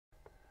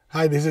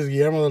Hi, this is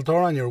Guillermo del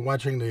Toro, and you're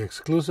watching the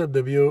exclusive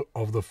debut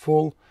of the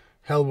full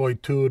Hellboy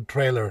 2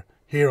 trailer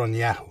here on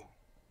Yahoo.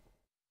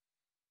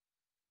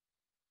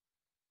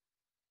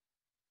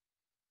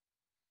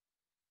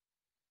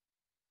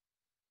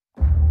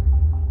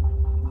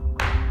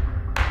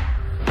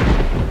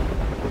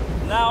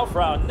 Now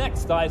for our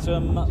next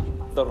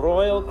item, the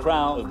Royal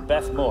Crown of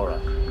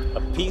Bethmora,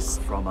 a piece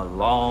from a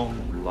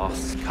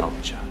long-lost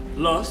culture.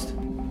 Lost?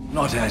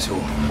 Not at all.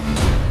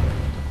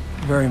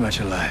 Very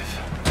much alive.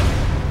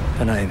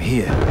 And I am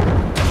here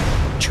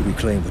to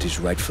reclaim what is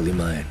rightfully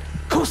mine.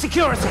 Call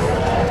security!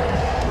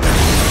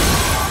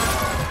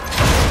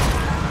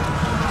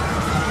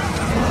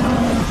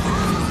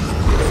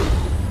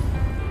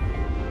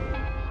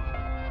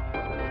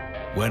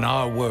 When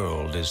our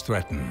world is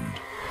threatened,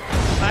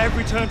 I have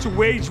returned to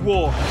wage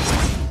war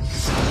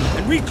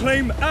and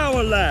reclaim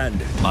our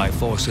land. by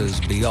forces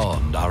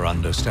beyond our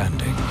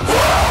understanding,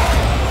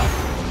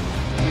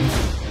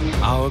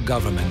 our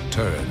government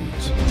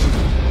turns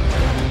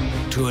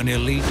to an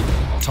elite,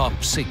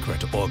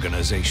 top-secret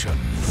organization.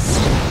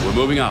 We're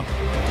moving out.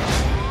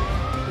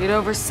 We had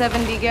over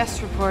 70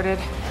 guests reported.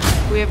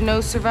 We have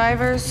no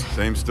survivors.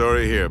 Same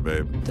story here,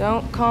 babe.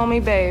 Don't call me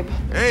babe.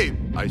 Hey,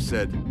 I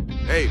said,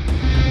 hey.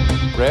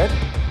 Red,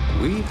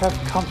 we have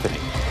company.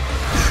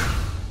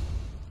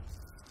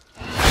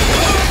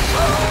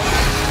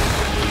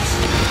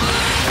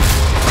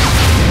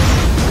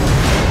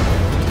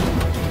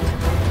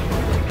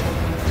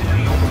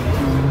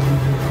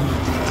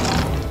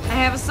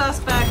 I have a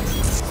suspect.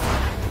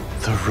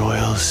 The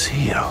Royal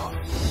Seal.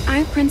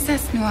 I'm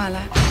Princess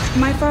Nuala.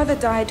 My father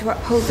died to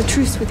uphold the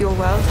truce with your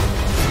world.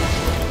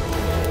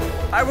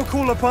 I will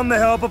call upon the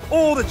help of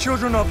all the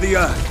children of the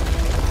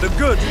earth. The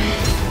good.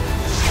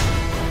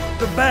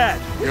 The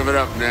bad. Give it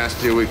up,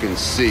 Nasty, we can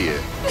see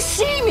it. You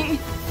see me?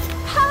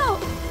 How?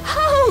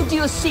 How do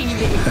you see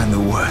me? And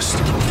the worst.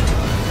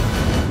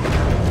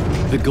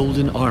 The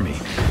Golden Army,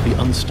 the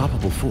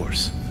unstoppable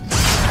force.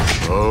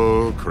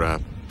 Oh,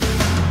 crap.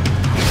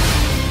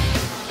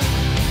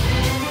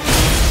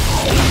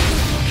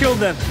 Kill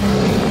them.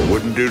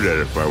 Wouldn't do that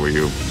if I were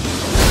you.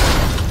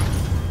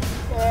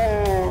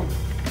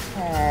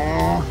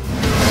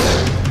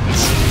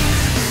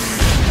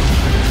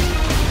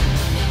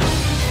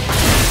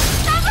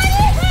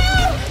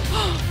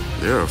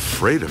 They're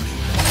afraid of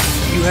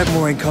me. You have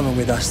more in common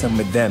with us than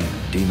with them,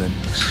 demon.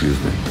 Excuse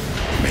me.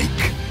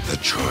 Make the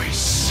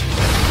choice.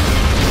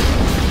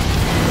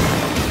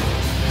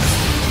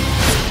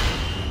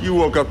 You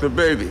woke up the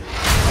baby.